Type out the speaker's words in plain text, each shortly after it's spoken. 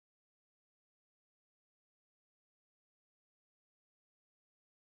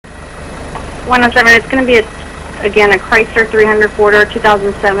107, it's going to be, again, a Chrysler 300 4-door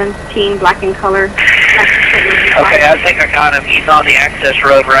 2017, black in color. Okay, I think I got him. He's on the access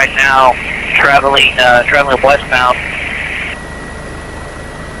road right now, traveling westbound.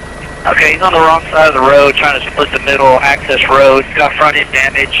 Okay, he's on the wrong side of the road, trying to split the middle access road. Got front end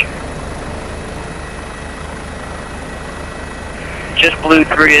damage. Just blew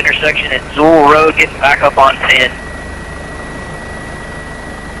through the intersection at Zool Road, getting back up on 10.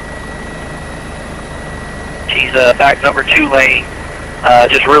 He's back number 2 lane,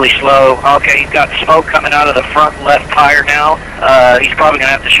 just really slow. Okay, he's got smoke coming out of the front left tire now. He's probably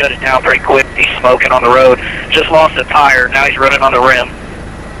going to have to shut it down pretty quick. He's smoking on the road. Just lost a tire, now he's running on the rim.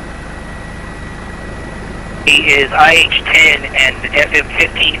 He is IH-10 and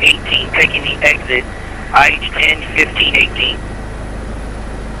FM-1518 taking the exit. IH-10, 1518.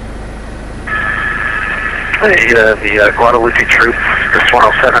 Hey, the Guadalupe troops, this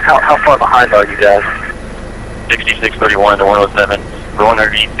 107, how far behind are you guys? 6631 to 107. We're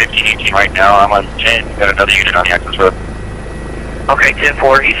underneath 1518 right now. I'm on 10. Got another unit on the access road. Okay,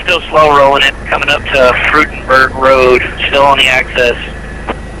 10-4. He's still slow rolling it, coming up to Fruitenberg Road, still on the access.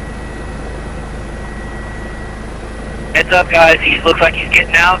 Heads up, guys. He looks like he's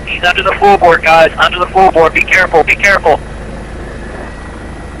getting out. He's under the floorboard, guys. Under the floorboard. Be careful. Be careful.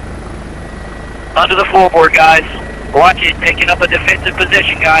 Under the floorboard, guys. Watch it. Taking up a defensive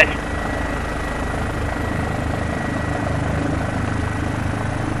position, guys.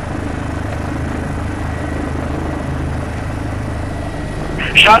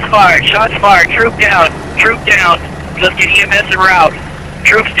 Shots fired. Shots fired. Troop down. Troop down. Let's get EMS en route.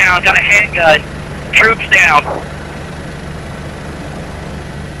 Troops down. Got a handgun. Troops down.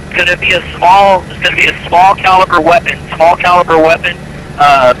 It's gonna be a small caliber weapon. Small caliber weapon.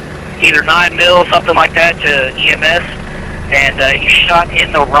 Either 9mm, something like that, to EMS, and he shot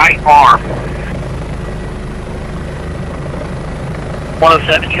in the right arm.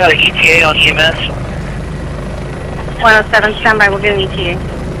 107, you got an ETA on EMS? 107, standby, we'll get an ETA.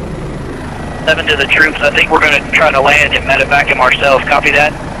 7 to the troops, I think we're going to try to land and medevac him ourselves, copy that?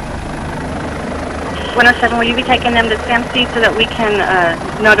 107, will you be taking them to SAMC so that we can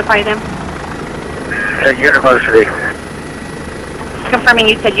notify them? University. Confirming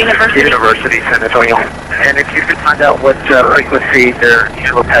you said University? University, San Antonio. And if you could find out what frequency their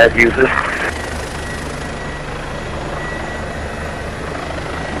helipad uses.